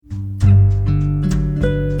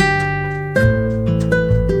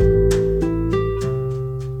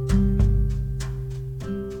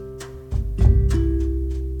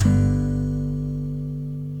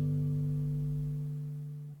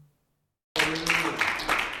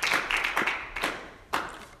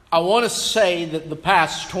I want to say that the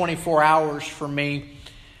past 24 hours for me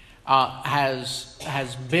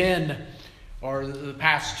has been, or the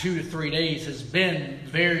past 2 to 3 days has been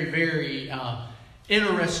very, very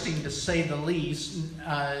interesting, to say the least.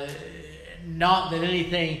 Not that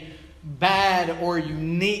anything bad or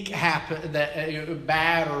unique happened, that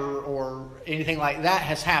bad or anything like that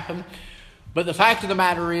has happened. But the fact of the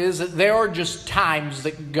matter is that there are just times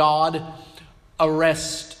that God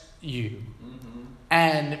arrests you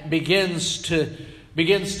and begins to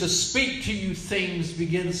speak to you things,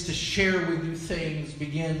 begins to share with you things,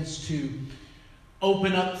 begins to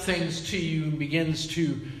open up things to you, begins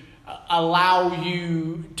to allow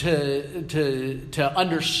you to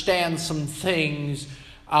understand some things,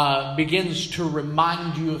 begins to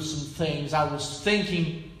remind you of some things. I was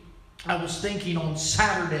thinking on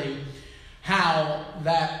Saturday how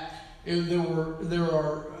that there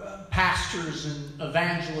are pastors and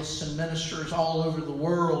evangelists and ministers all over the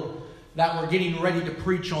world that were getting ready to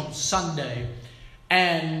preach on Sunday.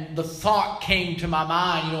 And the thought came to my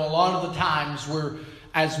mind, a lot of the times we're,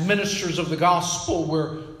 as ministers of the gospel,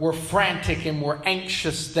 we're frantic and we're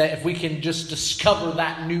anxious that if we can just discover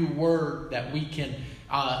that new word that we can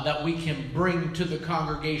bring to the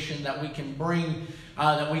congregation, that we can bring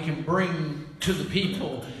to the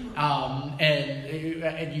people.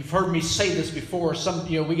 And you've heard me say this before.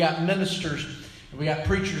 We got ministers, we got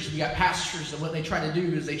preachers, we got pastors, and what they try to do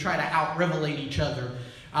is they try to out-revelate each other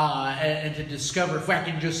and to discover if I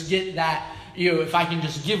can just get that. If I can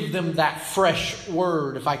just give them that fresh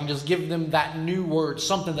word, if I can just give them that new word,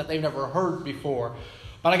 something that they've never heard before.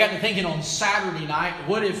 But I got to thinking on Saturday night,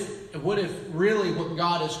 what if really what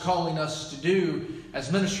God is calling us to do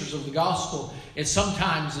as ministers of the gospel is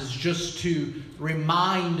sometimes just to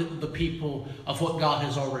remind the people of what God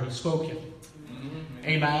has already spoken. Mm-hmm.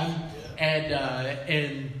 Amen.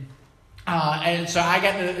 And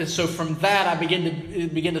so from that I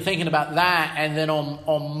begin to thinking about that, and then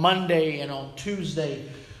on Monday and on Tuesday,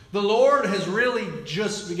 the Lord has really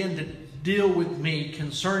just begun to deal with me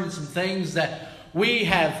concerning some things that we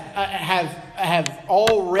have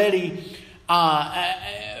already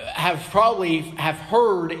have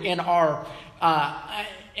heard in our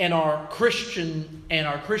Christian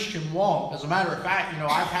walk. As a matter of fact,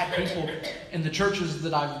 I've had people in the churches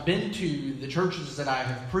that I've been to, the churches that I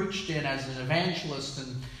have preached in as an evangelist,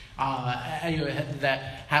 and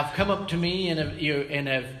that have come up to me and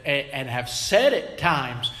have said at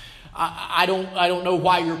times, I don't know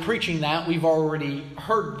why you're preaching that. We've already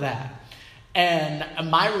heard that. And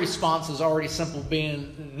my response is already simple,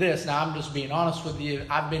 being this. Now, I'm just being honest with you.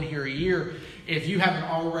 I've been here a year. If you haven't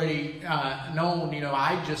already known,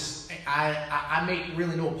 I make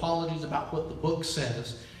really no apologies about what the book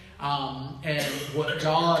says and what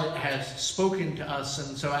God has spoken to us.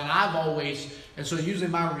 And so usually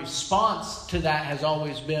my response to that has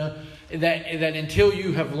always been that until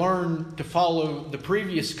you have learned to follow the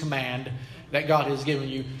previous command that God has given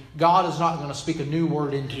you, God is not going to speak a new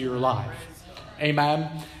word into your life. Amen.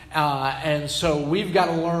 And so we've got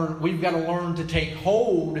to learn. We've got to learn to take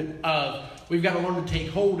hold of. We've got to learn to take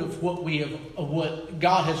hold of what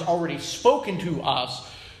God has already spoken to us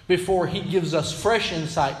before He gives us fresh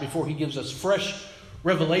insight, before He gives us fresh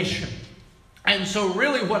revelation. And so,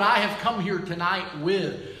 really, what I have come here tonight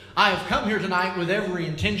with every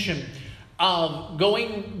intention of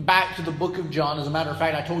going back to the book of John. As a matter of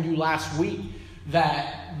fact, I told you last week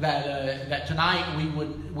that tonight we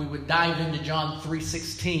would dive into John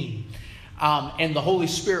 3:16, and the Holy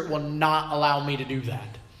Spirit will not allow me to do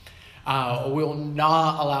that. Will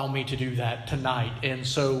not allow me to do that tonight. And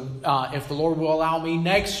so, if the Lord will allow me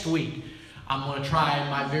next week, I'm going to try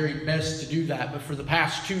my very best to do that. But for the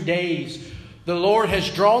past 2 days, the Lord has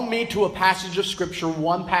drawn me to a passage of Scripture,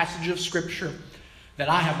 one passage of Scripture that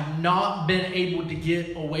I have not been able to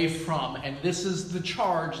get away from. And this is the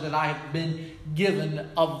charge that I have been given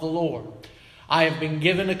of the Lord. I have been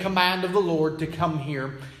given a command of the Lord to come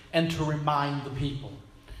here and to remind the people.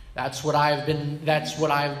 That's what I have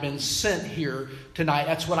been sent here tonight.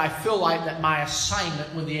 That's what I feel like that my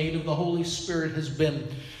assignment with the aid of the Holy Spirit has been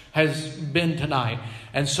tonight.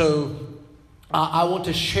 And so I want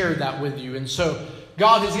to share that with you. And so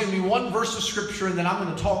God has given me one verse of Scripture, and then I'm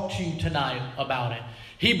going to talk to you tonight about it.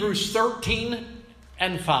 Hebrews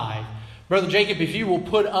 13:5. Brother Jacob, if you will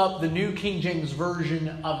put up the New King James Version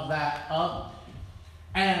of that up.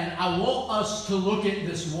 And I want us to look at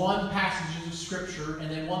this one passage of Scripture,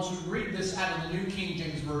 and then once we read this out of the New King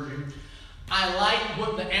James Version, I like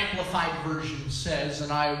what the Amplified Version says,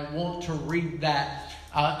 and I want to read that,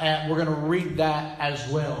 and we're going to read that as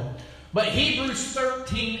well. But Hebrews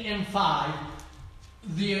 13:5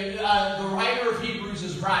 the writer of Hebrews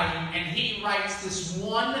is writing, and he writes this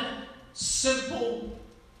one simple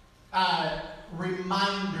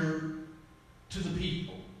reminder to the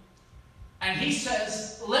people. And he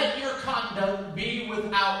says, let your conduct be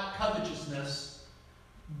without covetousness.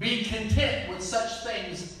 Be content with such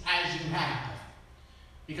things as you have.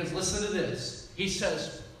 Because listen to this. He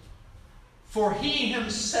says, for he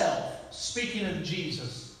himself, speaking of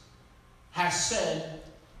Jesus, has said,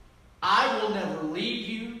 I will never leave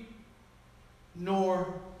you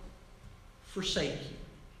nor forsake you.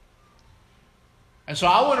 And so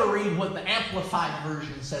I want to read what the Amplified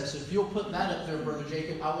Version says. So if you'll put that up there, Brother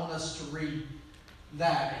Jacob, I want us to read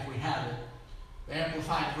that if we have it. The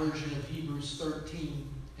Amplified Version of Hebrews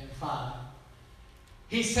 13:5.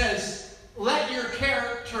 He says, let your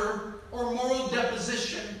character or moral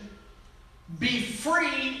deposition be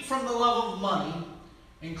free from the love of money,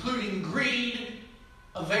 including greed,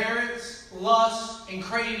 avarice, lust, and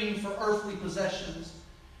craving for earthly possessions,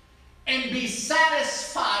 and be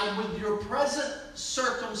satisfied with your present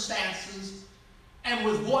circumstances and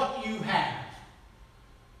with what you have.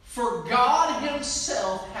 For God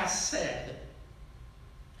himself has said,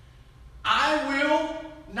 I will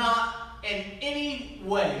not in any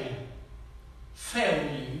way fail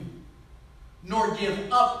you, nor give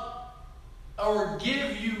you up,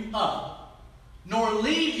 nor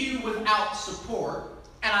leave you without support.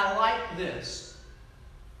 And I like this.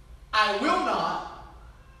 I will not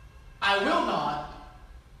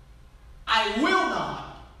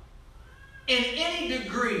in any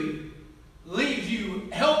degree leave you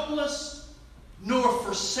helpless, nor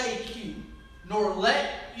forsake you, nor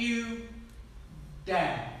let you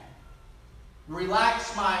down.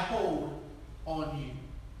 Relax my hold on you.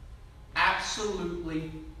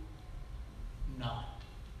 Absolutely not.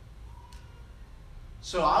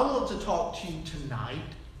 So I want to talk to you tonight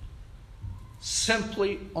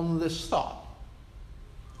simply on this thought.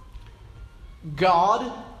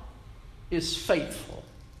 God is faithful.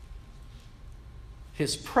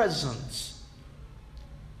 His presence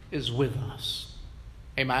is with us.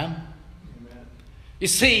 Amen? Amen. You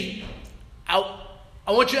see, I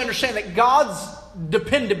want you to understand that God's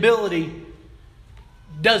dependability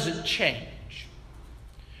doesn't change.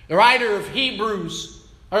 The writer of Hebrews,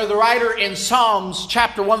 or the writer in Psalms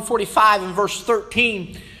chapter 145 and verse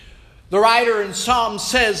 13, the writer in Psalms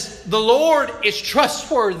says, the Lord is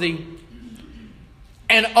trustworthy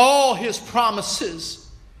and all his promises,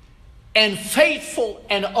 and faithful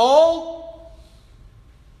in all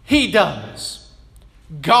he does.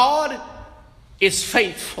 God is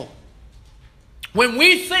faithful. When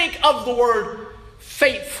we think of the word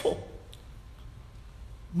faithful,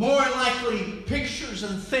 more likely pictures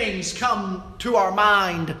and things come to our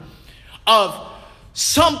mind of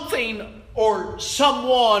something or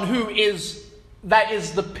someone that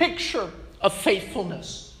is the picture of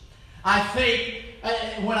faithfulness.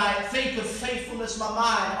 When I think of faithfulness, my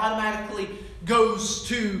mind automatically goes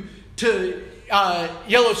to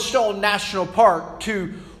Yellowstone National Park,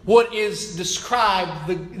 to what is described,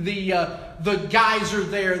 the geyser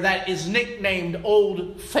there that is nicknamed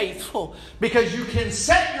Old Faithful. Because you can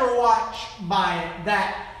set your watch by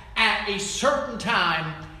that at a certain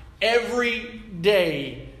time every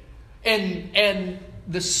day. And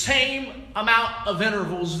the same amount of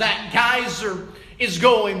intervals that geyser is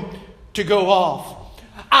going to go off.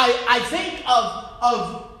 I think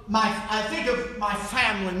of my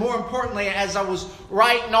family. More importantly, as I was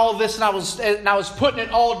writing all this and I was putting it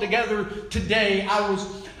all together today,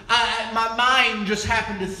 my mind just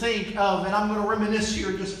happened to think of, and I'm going to reminisce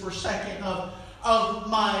here just for a second, of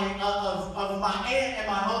my aunt and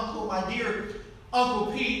my uncle, my dear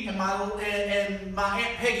Uncle Pete, and my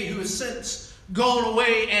Aunt Peggy, who has since gone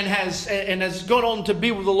away and has gone on to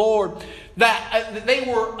be with the Lord. That they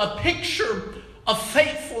were a picture of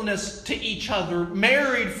faithfulness to each other,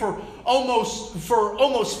 married for almost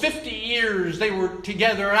 50 years. They were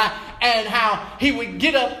together, and how he would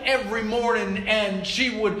get up every morning and she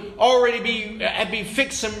would already be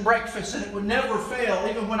fixing breakfast, and it would never fail.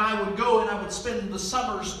 Even when I would go and I would spend the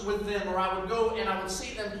summers with them, or I would go and I would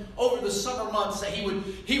see them over the summer months, that he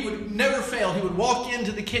would never fail. He would walk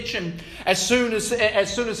into the kitchen as soon as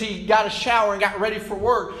he got a shower and got ready for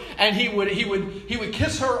work, and he would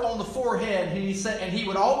kiss her on the forehead, and he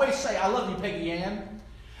would always say, "I love you, Peggy Ann."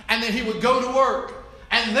 And then he would go to work,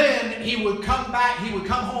 and then he would come back. He would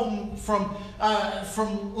come home from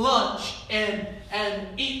lunch and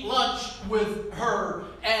eat lunch with her.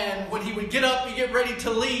 And when he would get up and get ready to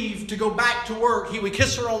leave to go back to work, he would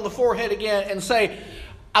kiss her on the forehead again and say,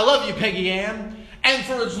 "I love you, Peggy Ann." And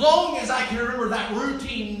for as long as I can remember, that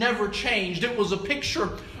routine never changed. It was a picture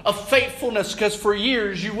of faithfulness, because for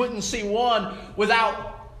years you wouldn't see one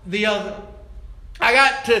without the other.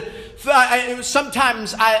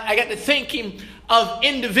 Sometimes I got to thinking of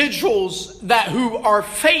individuals who are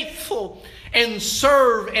faithful and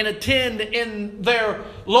serve and attend in their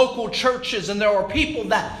local churches. And there are people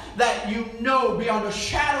that you know beyond a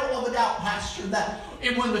shadow of a doubt, Pastor, that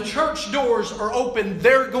when the church doors are open,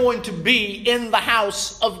 they're going to be in the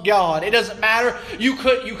house of God. It doesn't matter. You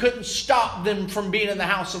couldn't stop them from being in the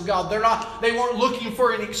house of God. They weren't looking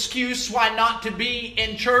for an excuse why not to be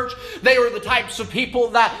in church. They were the types of people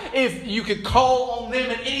that if you could call on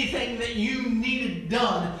them and anything that you needed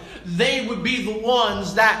done, they would be the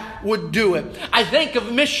ones that would do it. I think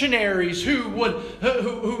of missionaries who would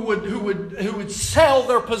sell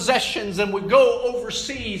their possessions and would go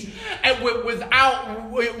overseas and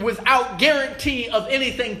without guarantee of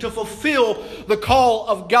anything to fulfill the call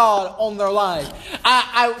of God on their life.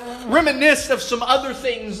 I reminisce of some other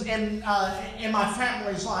things in my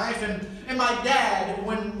family's life, and my dad,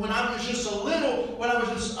 when I was just a little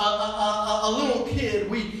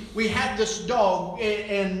kid, we had this dog,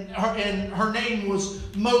 and her name was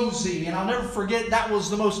Mosey, and I'll never forget, that was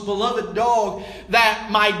the most beloved dog that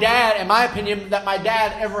my dad, in my opinion, that my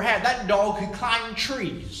dad ever had. That dog could climb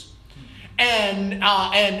trees, and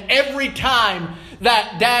every time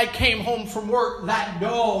that Dad came home from work, that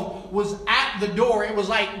dog was at the door. It was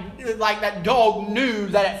like that dog knew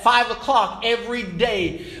that at 5 o'clock every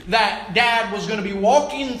day that Dad was going to be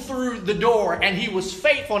walking through the door, and he was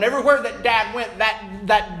faithful. And everywhere that Dad went,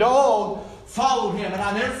 that dog followed him. And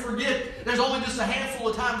I never forget, there's only just a handful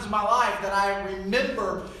of times in my life that I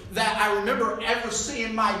remember ever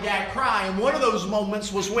seeing my dad cry. And one of those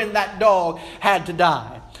moments was when that dog had to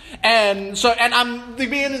die. And I'm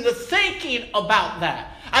beginning to thinking about that.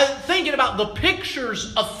 I'm thinking about the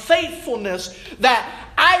pictures of faithfulness that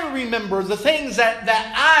I remember, the things that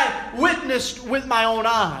I witnessed with my own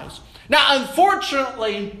eyes. Now,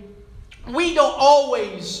 unfortunately, we don't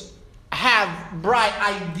always have bright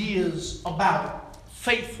ideas about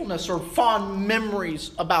faithfulness or fond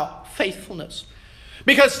memories about faithfulness.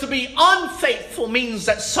 Because to be unfaithful means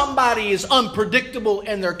that somebody is unpredictable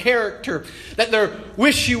in their character, that they're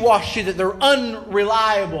wishy-washy, that they're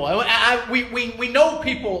unreliable. We know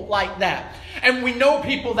people like that. And we know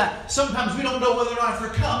people that sometimes we don't know whether or not if they're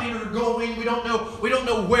coming or going. We don't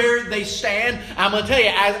know where they stand. I'm going to tell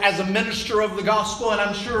you, as a minister of the gospel, and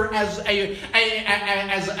I'm sure as a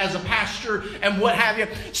pastor and what have you,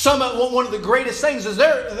 one of the greatest things is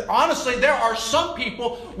there are some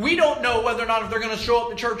people we don't know whether or not if they're going to show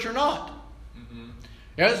up to church or not. Mm-hmm.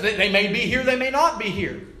 Yes, they may be here, they may not be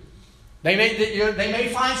here. They may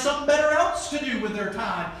find something better else to do with their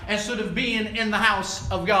time instead of being in the house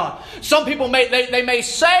of God. Some people may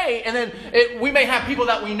say, and then we may have people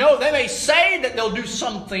that we know, they may say that they'll do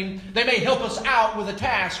something. They may help us out with a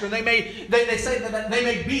task, or they say that they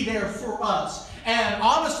may be there for us. And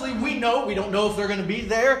honestly, we don't know if they're going to be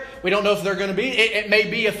there. We don't know if they're going to be. It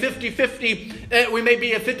may be a 50-50. We may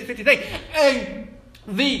be a 50-50 thing. And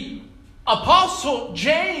the Apostle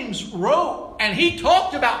James wrote, and he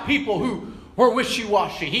talked about people who were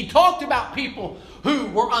wishy-washy. He talked about people who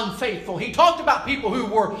were unfaithful. He talked about people who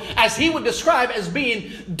were, as he would describe, as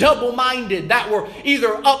being double-minded, that were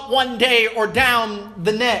either up one day or down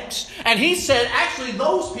the next. And he said, actually,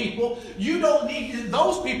 those people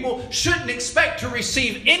shouldn't expect to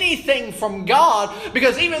receive anything from God,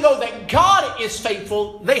 because even though that God is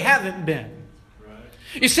faithful, they haven't been.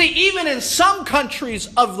 You see, even in some countries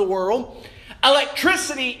of the world,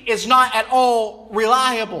 electricity is not at all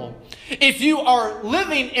reliable. If you are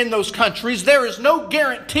living in those countries, there is no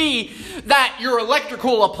guarantee that your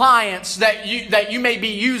electrical appliance that you may be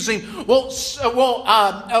using won't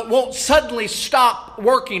suddenly stop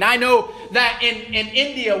working. I know that in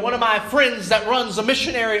India, one of my friends that runs a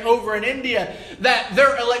missionary over in India, that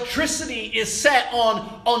their electricity is set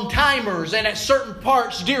on timers, and at certain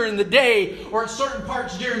parts during the day or at certain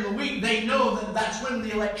parts during the week, they know that that's when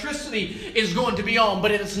the electricity is going to be on.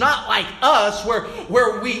 But it's not like us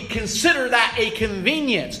where we consider that a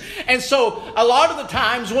convenience. And so a lot of the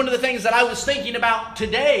times, one of the things that I was thinking about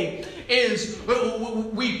today is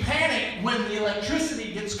we panic when the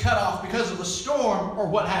electricity gets cut off because of a storm or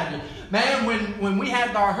what have you. Man, when we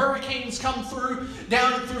had our hurricanes come through,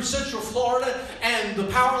 down through Central Florida, and the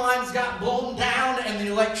power lines got blown down and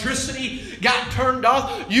the electricity got turned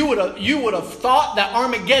off, you would have thought that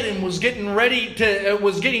Armageddon was getting ready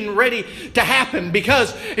to happen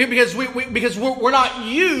because we're not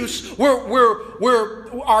used.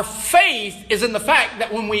 Our faith is in the fact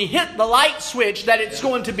that when we hit the light switch, that it's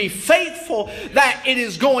going to be faithful, that it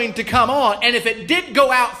is going to come on. And if it did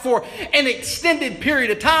go out for an extended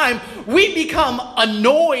period of time, we become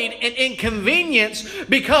annoyed and inconvenienced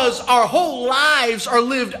because our whole lives are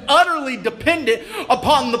lived utterly dependent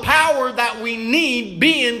upon the power that we need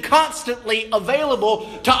being constantly available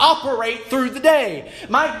to operate through the day.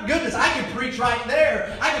 My goodness, I could preach right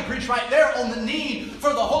there. I could preach right there on the need for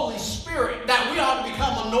the Holy Spirit, that we ought to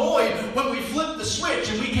become annoyed when we flip the switch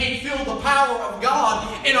and we can't feel the power of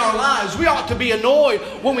God in our lives. We ought to be annoyed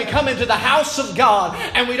when we come into the house of God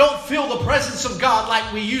and we don't feel the presence of God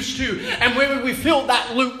like we used to, and when we feel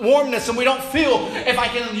that lukewarmness and we don't feel, if I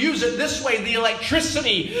can use it this way, the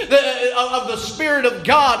electricity of the Spirit of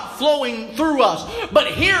God flowing through us. But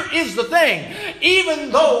here is the thing. Even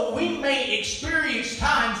though we may experience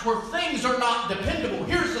times where things are not dependable,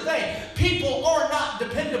 here's the thing. People are not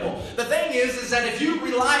dependable. The thing is that if you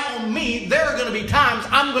rely on me, there are going to be times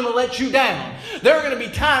I'm going to let you down. There are going to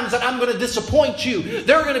be times that I'm going to disappoint you.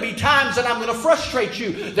 There are going to be times that I'm going to frustrate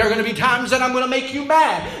you. There are going to be times that I'm going to make you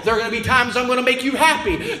mad. There are going to be times I'm going to make you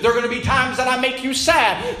happy. There are going to be times that I make you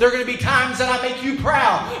sad. There are going to be times that I make you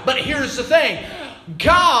proud. But here's the thing.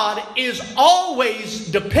 God is always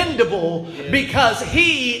dependable because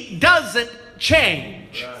He doesn't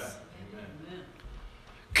change.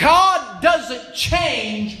 God doesn't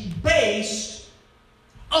change based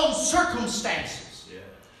on circumstances.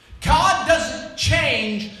 God doesn't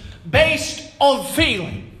change based on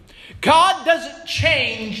feeling. God doesn't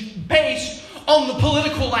change based on the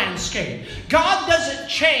political landscape. God doesn't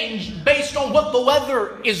change based on what the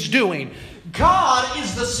weather is doing. God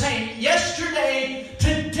is the same yesterday,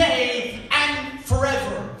 today, and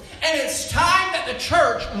forever. And it's time that the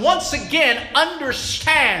church once again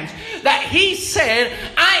understands that He said,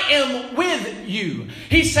 I am with you.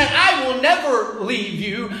 He said, I will never leave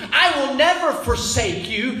you. I will never forsake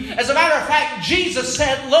you. As a matter of fact, Jesus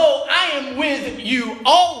said, lo, I am with you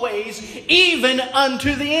always, even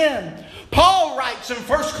unto the end. Paul writes in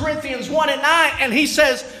 1 Corinthians 1:9, and he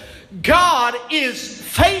says, God is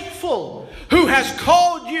faithful, who has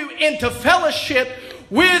called you into fellowship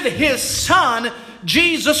with His Son,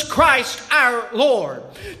 Jesus Christ our Lord.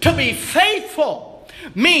 To be faithful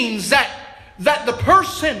means that the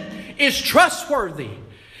person is trustworthy.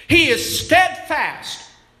 He is steadfast.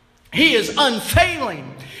 He is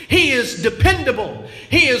unfailing. He is dependable.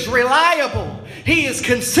 He is reliable. He is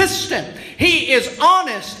consistent. He is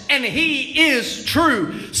honest. And He is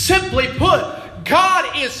true. Simply put,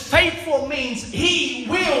 God is faithful means He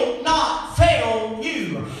will not fail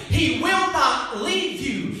you. He will not leave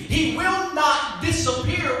you. He will not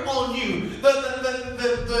disappear on you.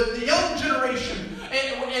 The young generation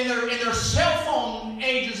in their cell phone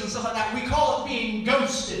ages and stuff like that, we call it being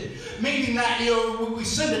ghosted. Meaning that, we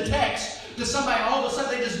send a text to somebody, all of a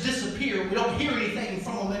sudden they just disappear. We don't hear anything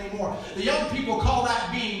from them anymore. The young people call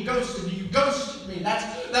that being ghosted. You ghosted me.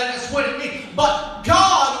 That's what it means. But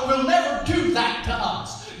God will never do that to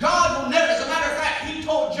us. God will never. As a matter of fact, He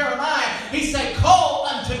told Jeremiah, He said, call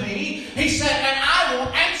unto me. He said, and I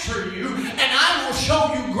will answer you, and I will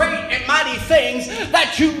show you great and mighty things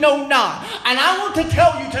that you know not. And I want to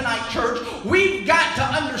tell you tonight, church, we've got to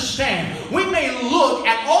understand. We may look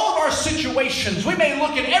at all of our situations. We may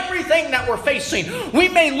look at everything that we're facing. We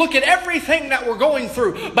may look at everything that we're going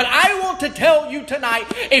through. But I want to tell you tonight,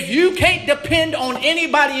 if you can't depend on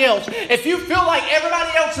anybody else, if you feel like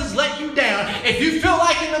everybody else has let you down, if you feel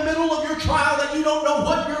like in the middle of your trial that you don't know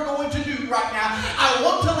what you're going to do right now, I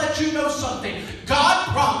want to let you know something. God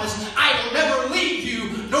promised, I will never leave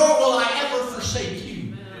you, nor will I ever forsake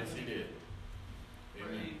you. Yes, He did.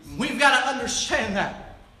 Amen. We've got to understand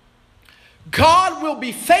that. God will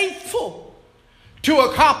be faithful to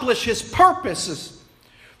accomplish His purposes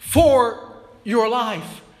for your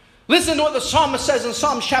life. Listen to what the psalmist says in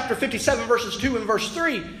Psalms chapter 57, verses 2 and verse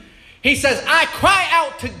 3. He says, I cry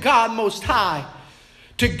out to God Most High,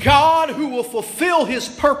 to God who will fulfill His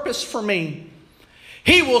purpose for me.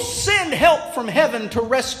 He will send help from heaven to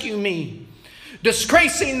rescue me,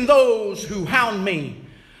 disgracing those who hound me.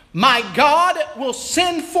 My God will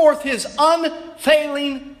send forth His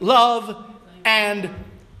unfailing love and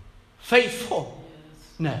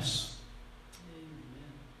faithfulness.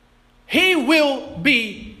 He will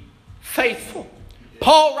be faithful.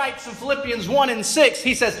 Paul writes in Philippians 1:6,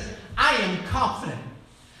 he says, I am confident.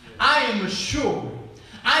 I am assured,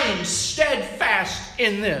 I am steadfast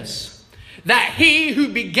in this, that he who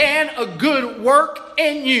began a good work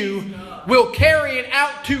in you will carry it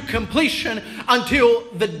out to completion until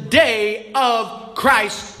the day of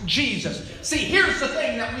Christ Jesus. See, here's the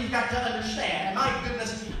thing that we've got to understand. And my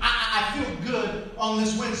goodness, I feel good on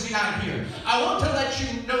this Wednesday night here. I want to let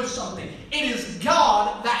you know something. It is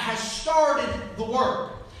God that has started the work.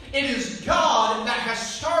 It is God that has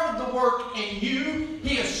started the work in you.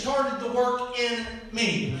 He has started the work in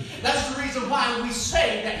me. That's the reason why we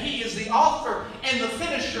say that He is the author and the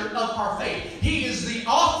finisher of our faith. He is the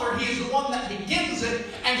author. He is the one that begins it.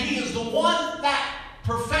 And He is the one that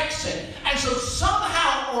perfects it. And so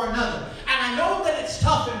somehow or another, and I know that it's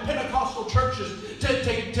tough in Pentecostal churches to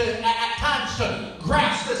at times to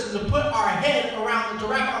grasp this and to put our head around it, to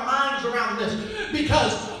wrap our minds around this,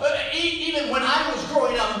 because even when I was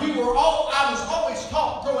growing up, I was always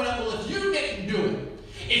taught growing up, well, if you didn't do it,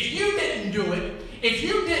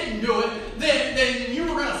 then you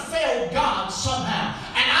were going to fail God somehow.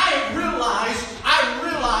 And I realized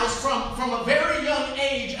from a very young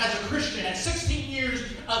age as a Christian, at 16 years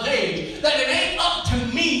of age, that it ain't up to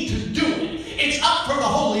me to do it. It's up for the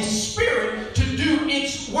Holy Spirit to do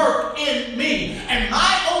its work in me. And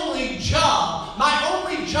my only job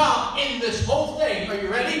in this whole thing, are you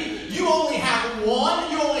ready? You only have one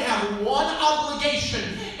obligation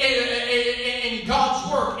in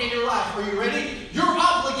God's work in your life. Are you ready? Your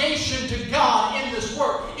obligation to God in this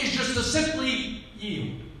work is just to simply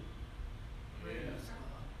yield.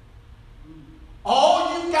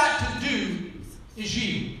 All you've got to do is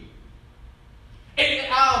yield.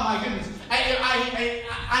 Oh my goodness!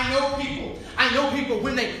 I know people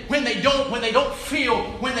when they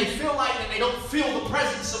feel like that they don't feel the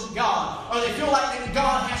presence of God, or they feel like that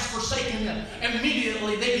God has forsaken them.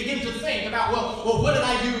 Immediately they begin to think about, well, what did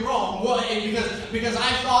I do wrong? Well, because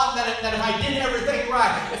I thought that if I did everything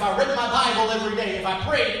right, if I read my Bible every day, if I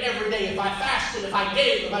prayed every day, if I fasted, if I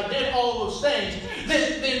gave, if I did all those things,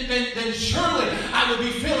 then surely I would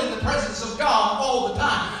be feeling the presence of God all the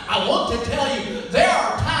time. I want to tell you, there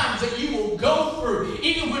are times that you will go through,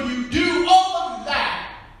 even when you do all of that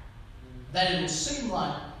it will seem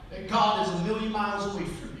like that God is a million miles away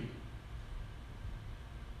from you.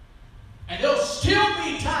 And there'll still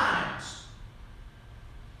be times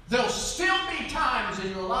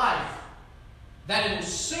in your life that it will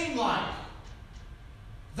seem like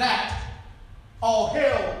that all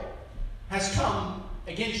hell has come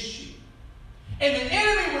against you. And the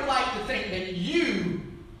enemy would like to think that you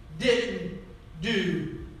didn't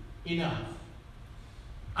do enough.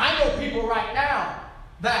 I know people right now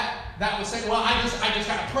that would say, well, I just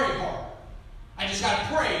got to pray hard. I just got to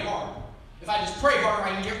pray hard. If I just pray harder,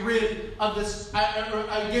 I can get rid of this. I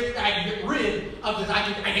can get rid of this. I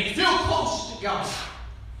can feel close to God.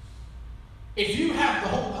 If you have the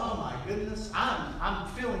oh my goodness, I'm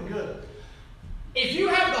feeling good. If you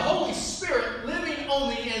have the Holy Spirit living on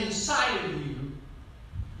the inside of you,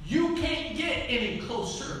 you can't get any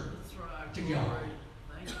closer to God.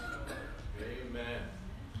 Amen.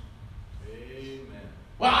 Amen.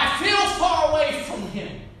 Well, I feel far away from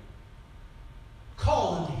Him.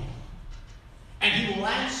 Call on Him, and He will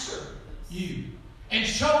answer you and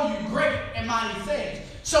show you great and mighty things.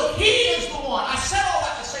 So He is the one. I said all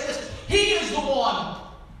that to say this. He is the one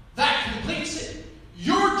that completes it.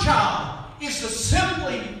 Your job is to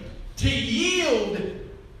simply yield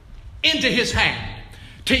into His hand,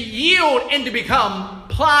 to yield and to become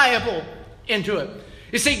pliable into it.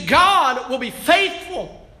 You see, God will be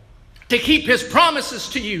faithful to keep His promises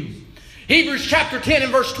to you. Hebrews chapter 10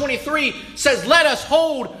 and verse 23 says, let us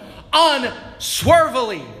hold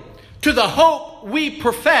unswervingly to the hope we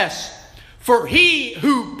profess, for He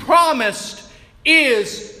who promised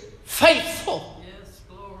is faithful. Yes,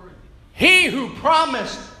 glory. He who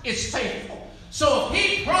promised is faithful. So if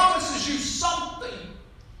He promises you something,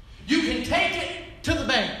 you can take it to the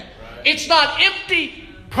bank. Right. It's not empty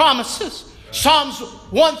promises. Right. Psalms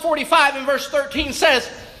 145 and verse 13 says,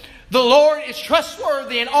 the Lord is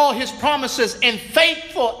trustworthy in all His promises and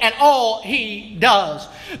faithful in all He does.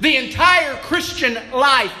 The entire Christian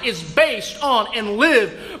life is based on and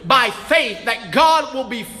lived by faith that God will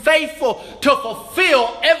be faithful to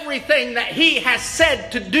fulfill everything that He has said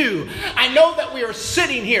to do. I know that we are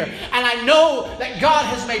sitting here and I know that God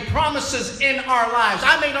has made promises in our lives.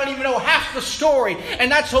 I may not even know half the story, and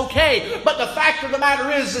that's okay. But the fact of the matter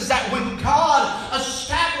is that when God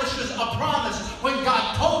establishes a promise, when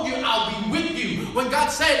God told you, I'll be with you, when God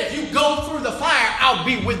said, if you go through the fire, I'll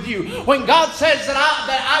be with you. When God says that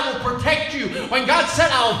I will protect you. When God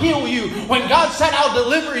said I'll heal you. When God said I'll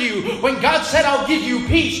deliver you. When God said I'll give you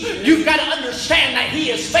peace. You've got to understand that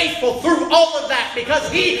He is faithful through all of that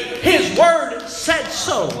because His Word said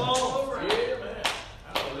so.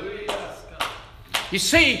 You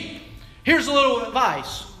see, here's a little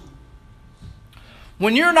advice.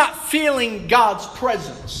 When you're not feeling God's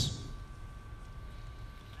presence,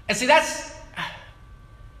 and see, that's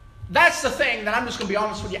the thing that I'm just going to be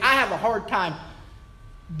honest with you, I have a hard time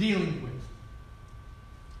dealing with.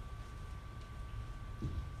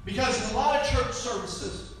 Because in a lot of church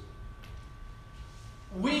services,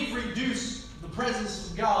 we've reduced the presence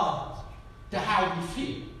of God to how we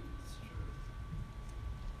feel.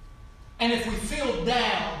 And if we feel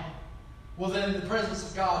down, well then the presence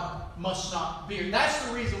of God must not be here. That's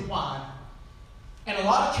the reason why in a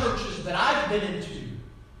lot of churches that I've been into,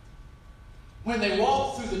 when they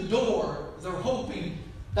walk through the door, they're hoping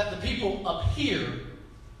that the people up here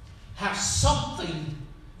have something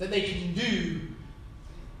that they can do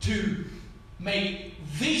to make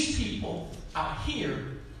these people out here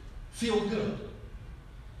feel good.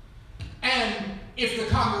 And if the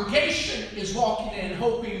congregation is walking in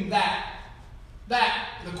hoping that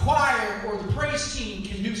the choir or the praise team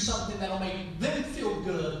can do something that'll make them feel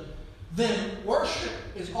good, then worship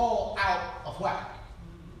is all out of whack.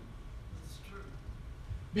 That's true.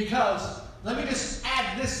 Because, let me just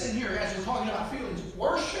add this in here as we're talking about feelings.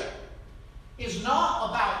 Worship is not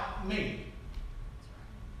about me.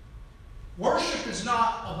 Worship is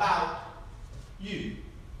not about you.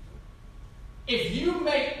 If you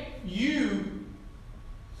make you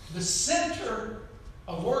the center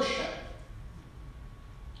of worship,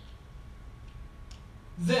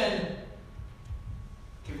 then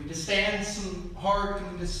can we just stand some hard?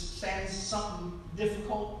 Can we just stand something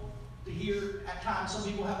difficult to hear at times? Some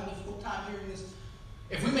people have a difficult time hearing this.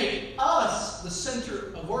 If we make us the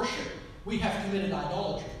center of worship, we have committed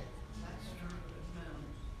idolatry. That's true.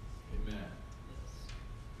 Amen.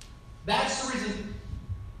 That's the reason.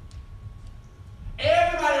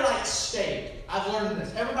 Everybody likes steak. I've learned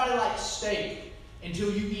this. Everybody likes steak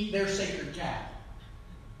until you eat their sacred cow.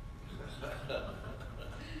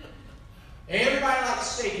 Everybody likes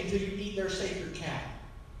steak until you eat their sacred cow.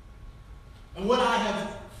 And what I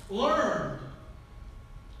have learned,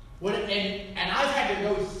 and I've had to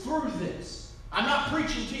go through this. I'm not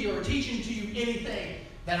preaching to you or teaching to you anything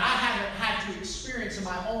that I haven't had to experience in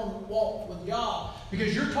my own walk with God.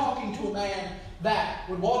 Because you're talking to a man that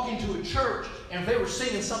would walk into a church, and if they were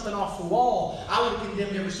singing something off the wall, I would have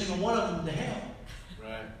condemned every single one of them to hell.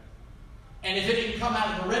 Right. And if it didn't come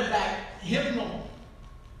out of the redback hymnal,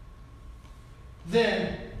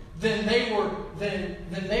 then they were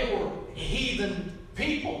heathen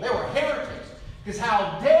people. They were heretics. Because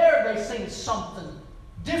how dare they sing something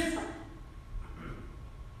different?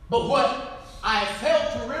 But what I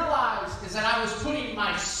failed to realize is that I was putting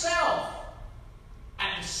myself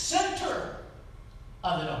at the center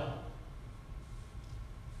of it all.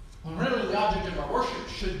 When really the object of our worship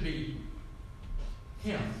should be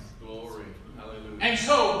Him. Glory. Hallelujah. And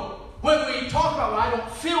so when we talk about, well, I don't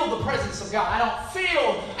feel the presence of God, I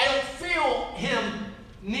don't feel Him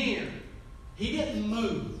near. He didn't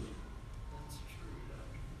move. That's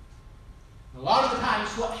true. A lot of the times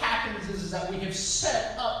what happens is that we have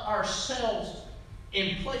set up ourselves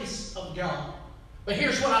in place of God. But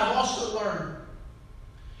here's what I've also learned,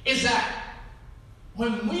 is that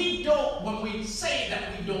when we say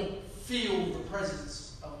that we don't feel the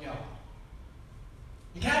presence of God,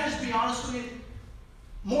 and can I just be honest with you?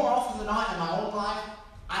 More often than not in my own life,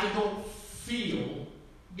 I don't feel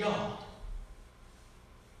God.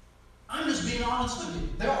 I'm just being honest with you.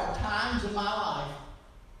 There are times in my life,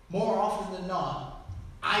 more often than not,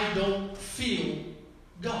 I don't feel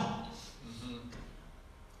God. Mm-hmm.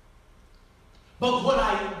 But what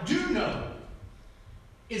I do know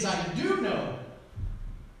is I do know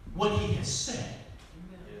what He has said.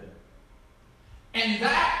 Yeah. And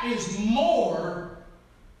that is more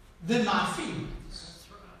than my feelings. That's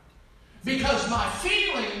right. Because my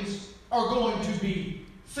feelings are going to be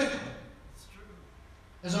fickle. That's true.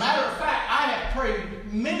 As a matter of fact, I have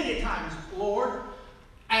prayed many times, Lord,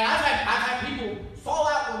 and I've had people fall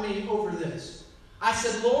out with me over this. I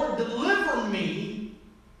said, Lord, deliver me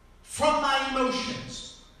from my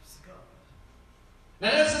emotions. Praise God.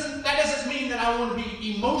 That doesn't mean that I want to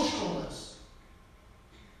be emotionless.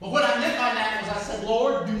 But what I meant by that was I said,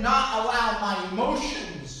 Lord, do not allow my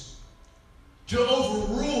emotions to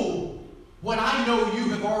overrule what I know you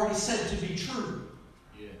have already said to be true.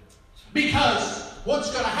 Yeah. Because what's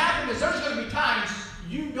going to happen is there's going to be times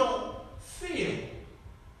you don't feel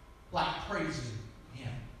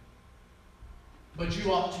but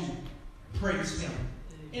you ought to praise Him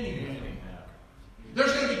anyway. Anyhow.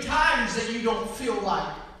 There's going to be times that you don't feel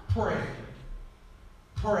like praying.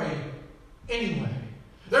 Pray anyway.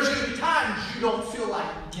 There's going to be times you don't feel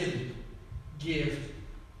like giving. Give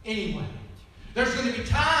anyway. There's going to be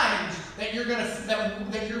times that you're going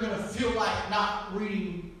to feel like not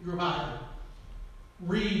reading your Bible.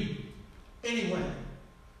 Read anyway.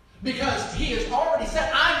 Because He has already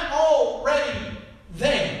said, I'm already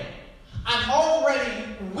there. I'm already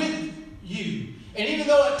with you. And even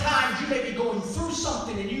though at times you may be going through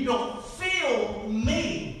something and you don't feel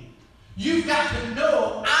me, you've got to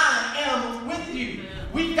know I am with you.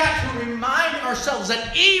 We've got to remind ourselves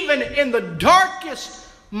that even in the darkest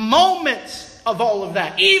moments of all of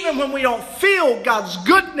that, even when we don't feel God's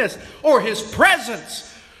goodness or His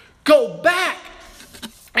presence, go back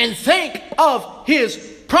and think of His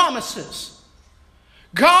promises.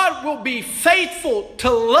 God will be faithful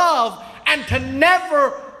to love and to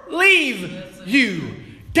never leave you.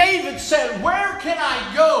 David said, where can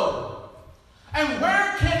I go? And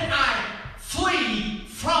where can I flee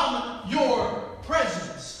from your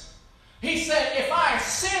presence? He said, if I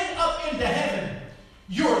ascend up into heaven,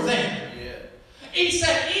 you're there. Yeah. He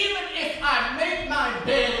said, even if I make my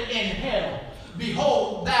bed in hell,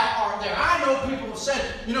 behold, thou art there. I know people have said,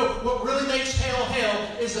 what really makes hell hell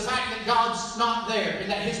is the fact that God's not there and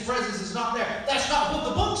that His presence is not there. That's not what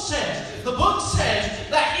the book says. The book says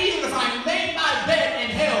that even if I make my bed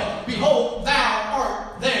in hell, behold, thou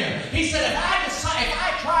art there. He said, if I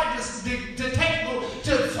tried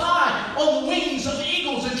to fly on the wings of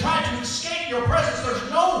eagles and try to escape your presence, there's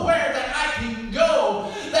nowhere that I can go.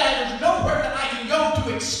 There's nowhere that I can go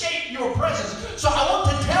to escape your presence. So I want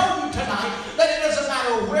to tell you tonight that it doesn't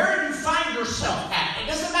matter where you find yourself at. It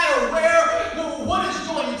doesn't matter what is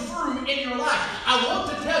going through in your life. I want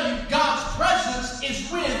to tell you God's presence is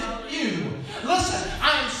with you. Listen,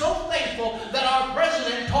 I am so thankful that our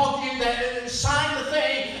president signed the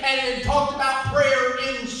thing and talked about prayer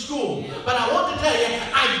in school. But I want to tell you,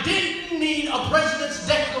 I didn't need a president's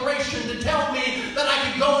declaration to tell me that I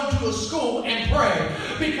could go into a school and pray.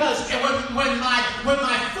 Because when my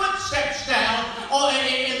foot steps down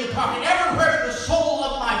in the property, everywhere the sole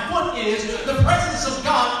of my foot is, the presence of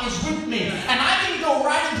God is with me. And I can go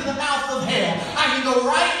right into the mouth of hell. I can go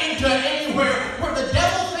right into anywhere where the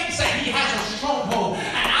devil thinks that he has a stronghold.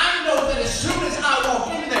 And I know that as soon as I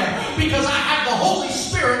walk in there, because I have the Holy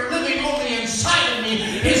Spirit living on the inside of me,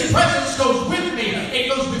 His presence goes with me. It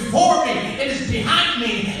goes before me. It is behind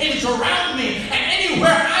me. It is around me. And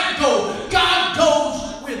anywhere I go, God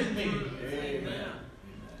goes with me. Amen.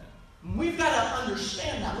 We've got to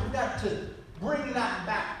understand that. We've got to bring that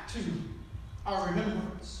back to our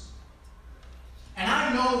remembrance. And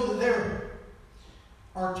I know that there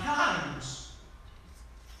are times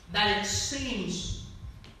that it seems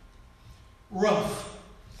rough.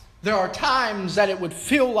 There are times that it would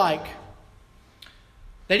feel like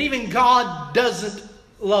that even God doesn't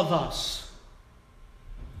love us.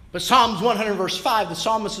 But Psalms 100 verse 5, the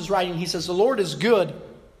psalmist is writing, he says, the Lord is good,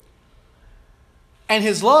 and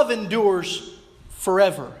His love endures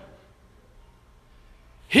forever.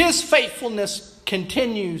 His faithfulness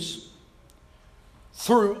continues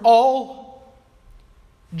through all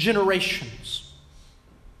generations.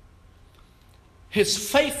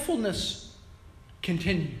 His faithfulness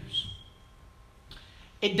continues.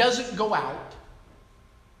 It doesn't go out.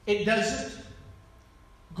 It doesn't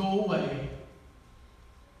go away.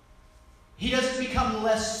 He doesn't become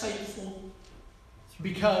less faithful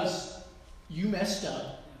because you messed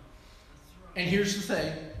up. And here's the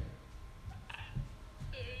thing.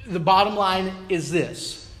 The bottom line is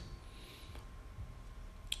this.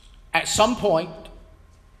 At some point,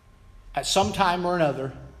 at some time or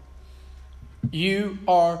another, you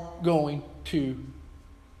are going to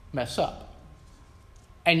mess up.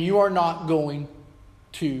 And you are not going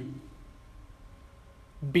to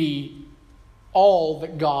be all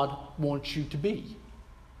that God wants you to be.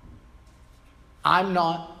 I'm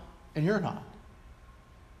not, and you're not.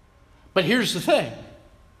 But here's the thing.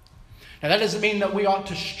 Now that doesn't mean that we ought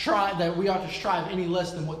to strive any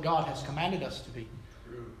less than what God has commanded us to be.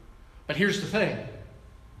 But here's the thing.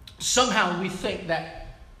 Somehow we think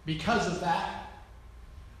that because of that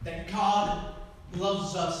God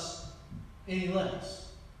loves us any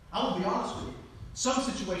less. I'm going to be honest with you. Some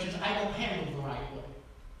situations I don't handle the right way.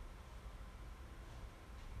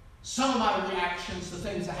 Some of my reactions to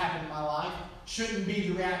things that happen in my life shouldn't be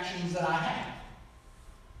the reactions that I have.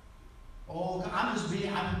 Oh, I'm just being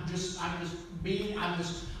honest.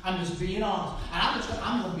 And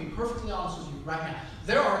I'm going to be perfectly honest with you right now.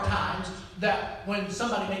 There are times that when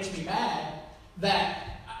somebody makes me mad, that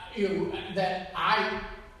that I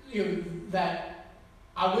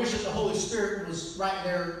wish that the Holy Spirit was right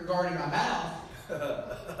there guarding my mouth.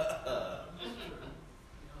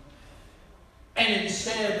 And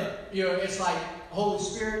instead, it's like, Holy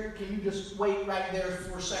Spirit, can you just wait right there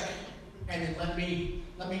for a second, and then let me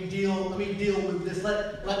deal with this.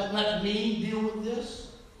 Let me deal with this.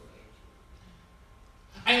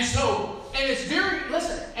 And it's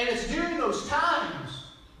during those times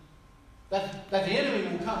that the enemy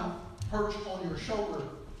will come perch on your shoulder.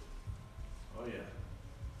 Oh yeah.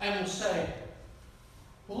 And will say,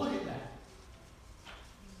 well, look at that.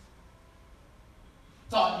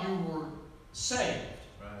 Thought you were saved.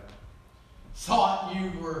 Right. Thought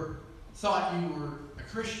you were a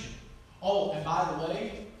Christian. Oh, and by the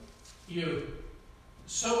way,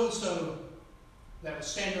 so and so that would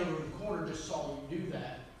stand over in the corner just saw you do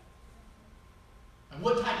that. And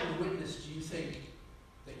what type of witness do you think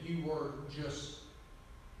that you were just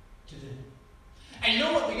to them? And you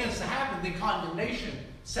know what begins to happen? Then condemnation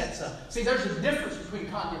sets up. See, there's a difference between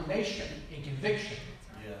condemnation and conviction.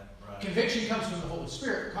 Yeah, right. Conviction comes from the Holy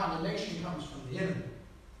Spirit. Condemnation comes from the enemy.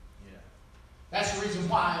 Yeah. That's the reason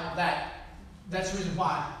why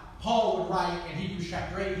Paul would write in Hebrews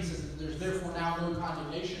chapter 8, he says that there's therefore now no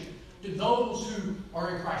condemnation to those who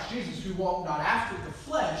are in Christ Jesus, who walk not after the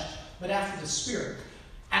flesh, but after the Spirit.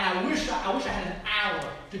 And I wish I had an hour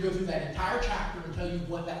to go through that entire chapter and tell you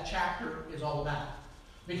what that chapter is all about.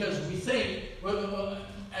 Because we think,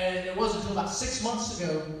 and it wasn't until about 6 months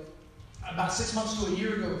to a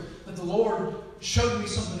year ago, that the Lord showed me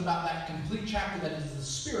something about that complete chapter that is the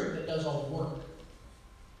Spirit that does all the work.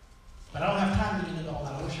 But I don't have time to get into all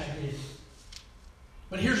that. I wish I did.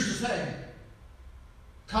 But here's the thing.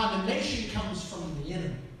 Condemnation comes from the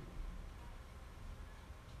enemy.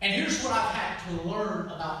 And here's what I've had to learn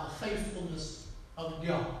about the faithfulness of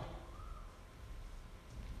God.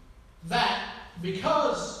 That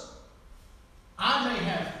because I may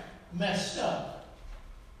have messed up,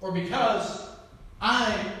 or because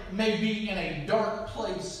I may be in a dark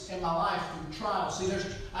place in my life through trials. See,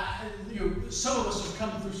 some of us have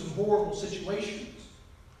come through some horrible situations.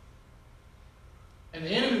 And the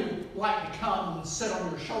enemy would like to come and sit on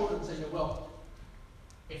your shoulder and say, well,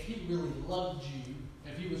 if he really loved you,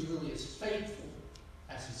 if he was really as faithful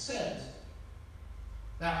as he says,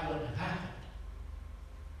 that wouldn't have happened.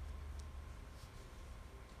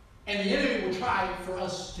 And the enemy will try for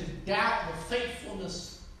us to doubt the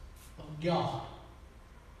faithfulness of God.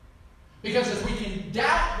 Because if we can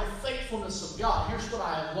doubt the faithfulness of God, here's what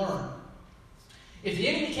I have learned. If the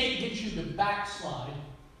enemy can't get you to backslide,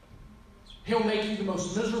 he'll make you the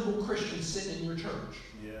most miserable Christian sitting in your church.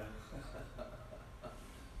 Yeah.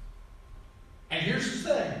 And here's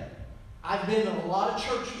the thing. I've been in a lot of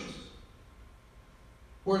churches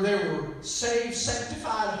where there were saved,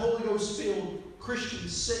 sanctified, Holy Ghost filled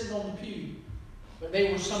Christians sitting on the pew, but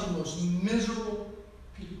they were some of the most miserable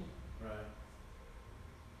people. Right.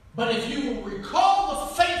 But if you will recall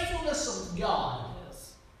the faithfulness of God,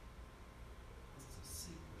 Yes. That's the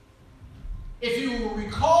secret. if you will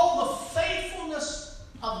recall the faithfulness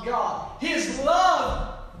of God, His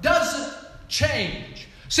love doesn't change.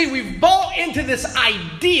 See, we've bought into this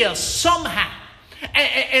idea somehow.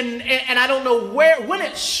 And I don't know when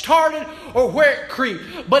it started or where it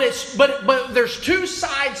creeped, but there's two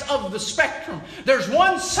sides of the spectrum. There's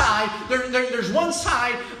one side there's one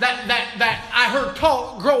side that I heard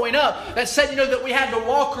taught growing up that said that we had to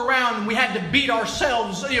walk around and we had to beat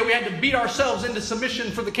ourselves into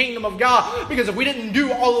submission for the kingdom of God, because if we didn't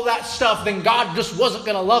do all of that stuff, then God just wasn't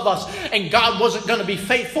going to love us and God wasn't going to be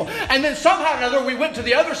faithful. And then somehow or another we went to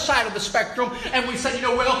the other side of the spectrum and we said,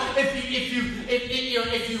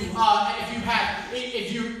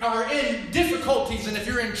 if you are in difficulties and if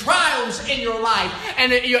you're in trials in your life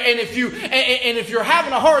and if you're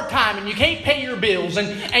having a hard time and you can't pay your bills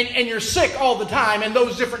and you're sick all the time and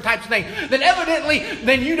those different types of things, then evidently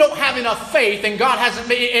you don't have enough faith, and God hasn't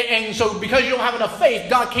been, and so because you don't have enough faith,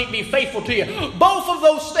 God can't be faithful to you. Both of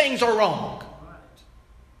those things are wrong.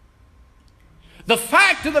 The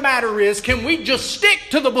fact of the matter is, can we just stick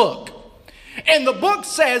to the book? And the book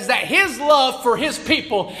says that His love for His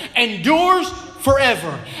people endures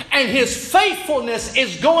forever. And His faithfulness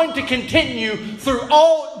is going to continue through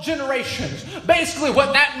all generations. Basically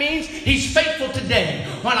what that means, He's faithful today.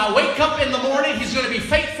 When I wake up in the morning, He's going to be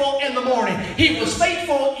faithful in the morning. He was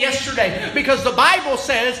faithful yesterday because the Bible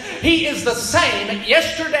says He is the same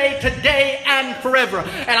yesterday, today, and forever.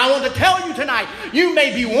 And I want to tell you tonight, you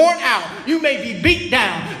may be worn out. You may be beat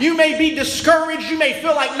down. You may be discouraged. You may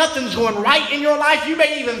feel like nothing's going right in your life. You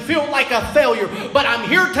may even feel like a failure. But I'm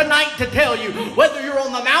here tonight to tell you, whether you're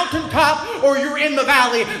on the mountaintop or you're in the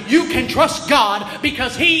valley, you can trust God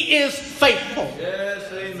because He is faithful.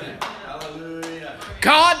 Yes, amen. Hallelujah.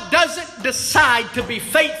 God doesn't decide to be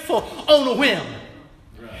faithful on a whim.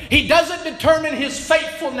 He doesn't determine His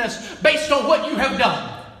faithfulness based on what you have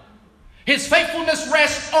done. His faithfulness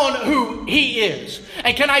rests on who He is.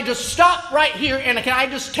 And can I just stop right here and can I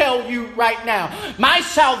just tell you right now, my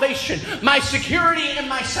salvation, my security and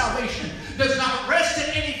my salvation does not rest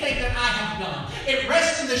in anything that I have done. It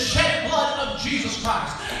rests in the shed blood of Jesus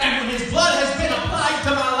Christ. And when His blood has been applied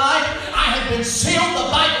to my life, I have been sealed, the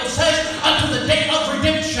Bible says, unto the day of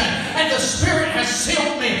redemption. And the Spirit has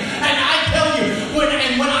sealed me. And I tell you,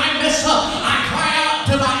 when I mess up, I cry out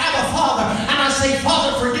to my Abba Father and I say,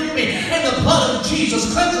 Father, forgive me. And the blood of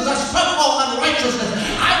Jesus cleanses us from all unrighteousness.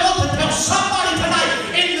 I want to tell somebody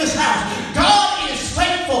tonight in this house, God is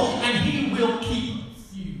faithful and He will keep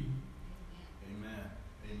you. Amen.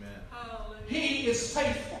 Amen. He is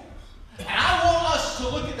faithful. And I want us to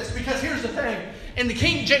look at this because here's the thing. In the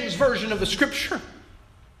King James Version of the Scripture,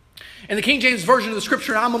 and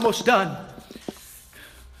I'm almost done.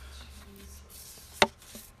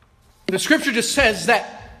 The Scripture just says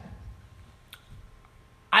that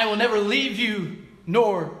I will never leave you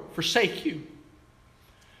nor forsake you.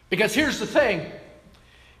 Because here's the thing.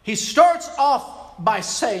 He starts off by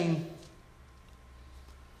saying,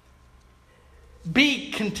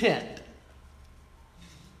 be content.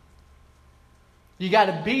 You got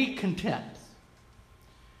to be content.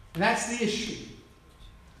 And that's the issue.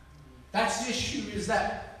 That's the issue, is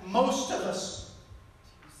that most of us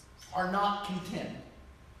are not content.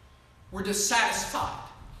 We're dissatisfied.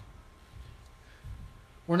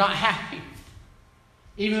 We're not happy.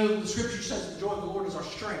 Even though the Scripture says the joy of the Lord is our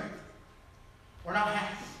strength. We're not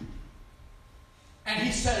happy. And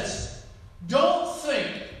He says, don't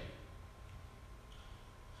think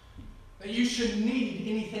that you should need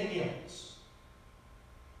anything else.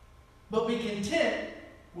 But be content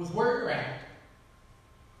with where you're at.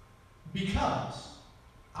 Because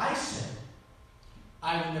I said,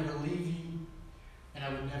 I would never leave you and I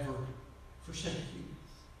would never forsake you.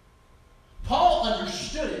 Paul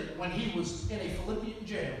understood it when he was in a Philippian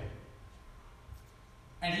jail.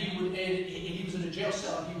 And he was in a jail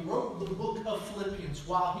cell. And he wrote the book of Philippians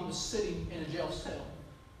while he was sitting in a jail cell.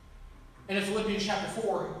 And in Philippians chapter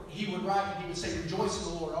 4, he would write and he would say, rejoice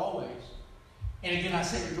in the Lord always. And again, I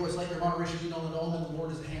say rejoice. Let your moderation be known unto all men. The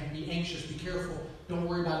Lord is at hand. Be anxious. Be careful. Don't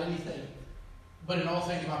worry about anything. But in all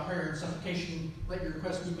things by prayer and supplication, let your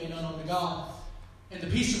requests be made known unto God. And the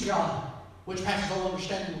peace of God, which passes all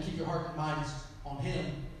understanding, will keep your heart and minds on Him.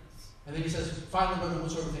 And then he says, finally, brethren,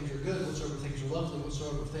 whatsoever things are good, whatsoever things are lovely,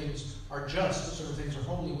 whatsoever things are just, whatsoever things are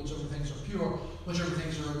holy, whatsoever things are pure, whatsoever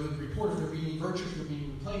things are of good report, if there be any virtue, if there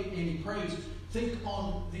be any praise, think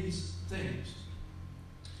on these things.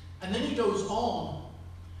 And then he goes on,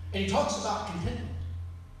 and he talks about contentment.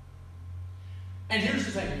 And here's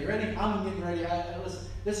the thing. You ready? I'm getting ready. Listen,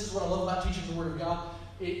 this is what I love about teaching the Word of God,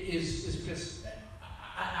 is because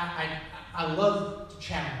I love to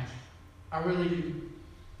challenge. I really do.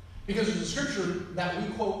 Because there's a scripture that we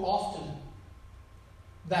quote often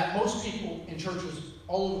that most people in churches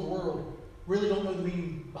all over the world really don't know the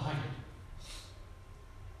meaning behind it.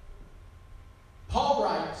 Paul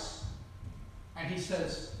writes, and he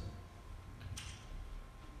says,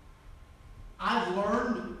 I've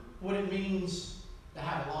learned what it means to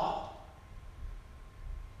have a lot.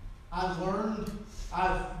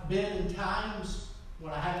 I've been in times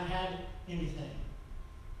when I haven't had anything.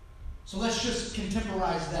 So let's just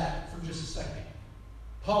contemporize that for just a second.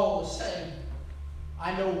 Paul is saying,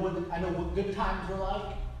 I know what good times are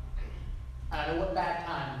like, and I know what bad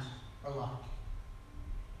times are like.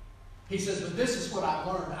 He says, but this is what I've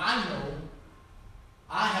learned.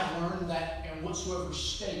 I have learned that in whatsoever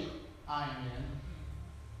state I am in,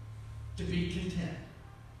 to be content.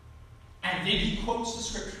 And then he quotes the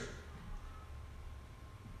scripture.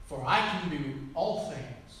 For I can do all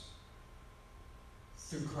things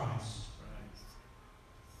through Christ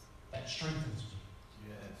that strengthens me.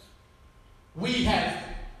 Yes. We have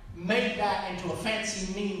made that into a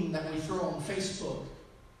fancy meme that we throw on Facebook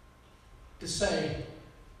to say,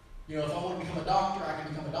 if I want to become a doctor, I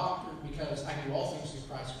can become a doctor because I can do all things through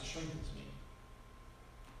Christ which strengthens me.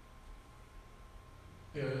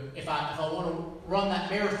 If I want to run that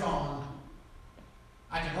marathon,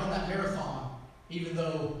 I can run that marathon, even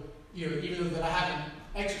though that I haven't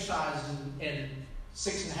exercised in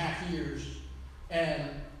 6.5 years, and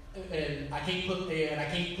I can't put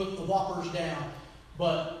the whoppers down,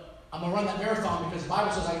 but I'm gonna run that marathon because the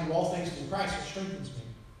Bible says I can do all things through Christ who strengthens me.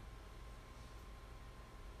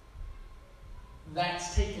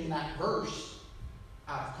 That's taking that verse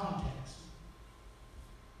out of context.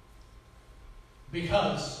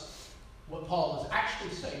 Because what Paul is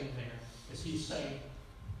actually saying there is he's saying,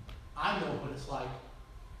 I know what it's like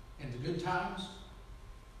in the good times.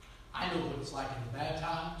 I know what it's like in the bad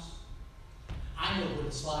times. I know what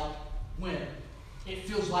it's like when it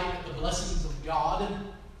feels like that the blessings of God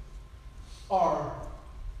are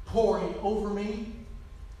pouring over me.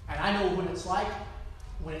 And I know what it's like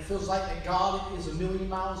when it feels like that God is a million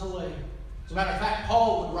miles away. As a matter of fact,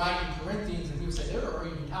 Paul would write in Corinthians and he would say, there are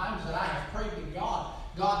even times that I have prayed to God,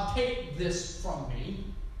 God, take this from me.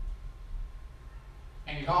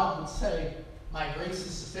 And God would say, my grace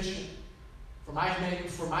is sufficient, for my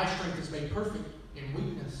strength is made perfect in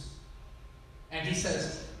weakness. And he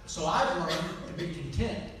says, so I've learned to be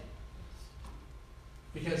content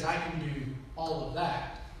because I can do all of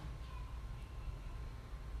that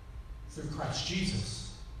through Christ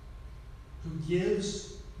Jesus, who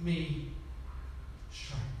gives me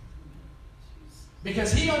strength.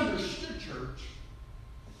 Because he understood, church.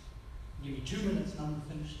 Give me 2 minutes and I'm going to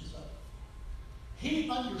finish this up. He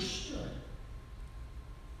understood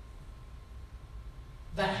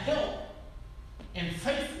that help and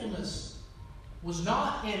faithfulness was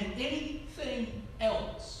not in anything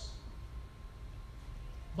else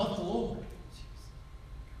but the Lord.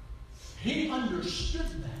 He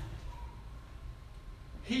understood that.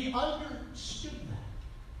 He understood that.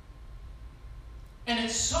 And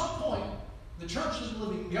at some point, the church of the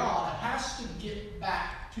living God has to get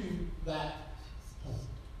back to that point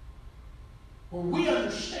where we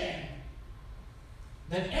understand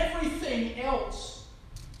that everything else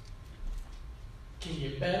can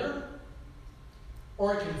get better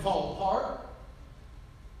or it can fall apart.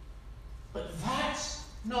 But that's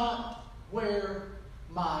not where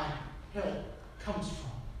my help comes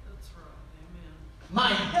from. That's right. Amen. My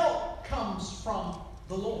help comes from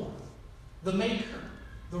the Lord, the Maker,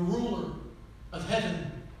 the ruler of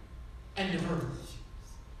heaven and of earth.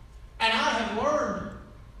 And I have learned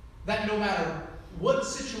that no matter what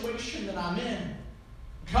situation that I'm in,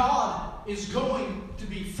 God is going to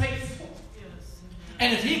be faithful. Yes.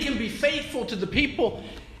 And if He can be faithful to the people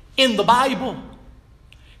in the Bible,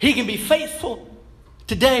 He can be faithful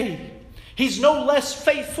today. He's no less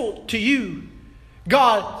faithful to you.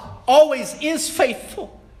 God always is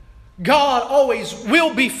faithful. God always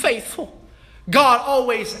will be faithful. God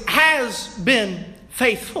always has been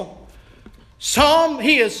faithful.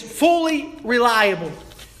 He is fully reliable.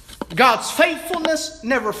 God's faithfulness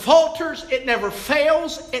never falters. It never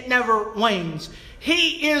fails. It never wanes.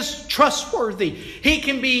 He is trustworthy. He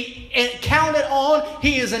can be counted on.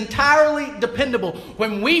 He is entirely dependable.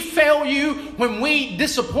 When we fail you, when we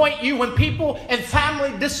disappoint you, when people and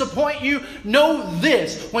family disappoint you, know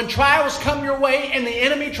this. When trials come your way and the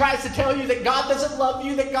enemy tries to tell you that God doesn't love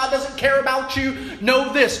you, that God doesn't care about you,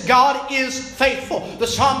 know this. God is faithful. The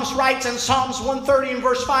psalmist writes in Psalms 130 and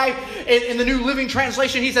verse 5 in the New Living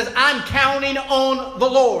Translation, he says, I'm counting on the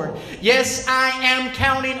Lord. Yes, I am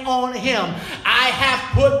counting on Him. I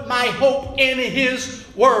have put my hope in His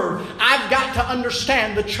Word. I've got to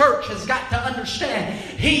understand, the church has got to understand,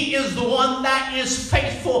 He is the one that is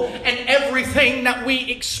faithful in everything that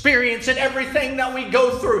we experience and everything that we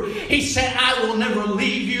go through. He said, I will never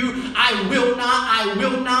leave you. I will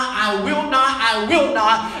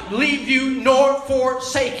not leave you nor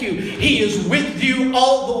forsake you. He is with you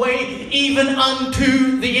all the way, even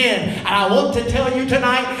unto the end. And I want to tell you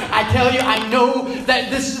tonight, I know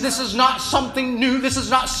that this is not something new. This is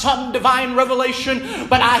not some divine revelation.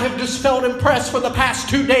 But I have just felt impressed for the past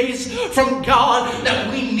 2 days from God that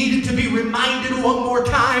we needed to be reminded one more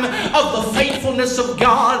time of the faithfulness of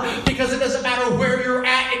God. Because it doesn't matter where you're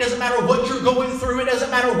at. It doesn't matter what you're going through. It doesn't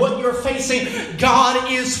matter what you're facing. God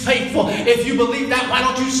is faithful. If you believe that, why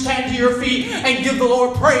don't you stand to your feet and give the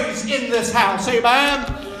Lord praise in this house. Amen.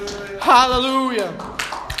 Hallelujah.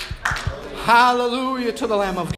 Hallelujah to the Lamb of God.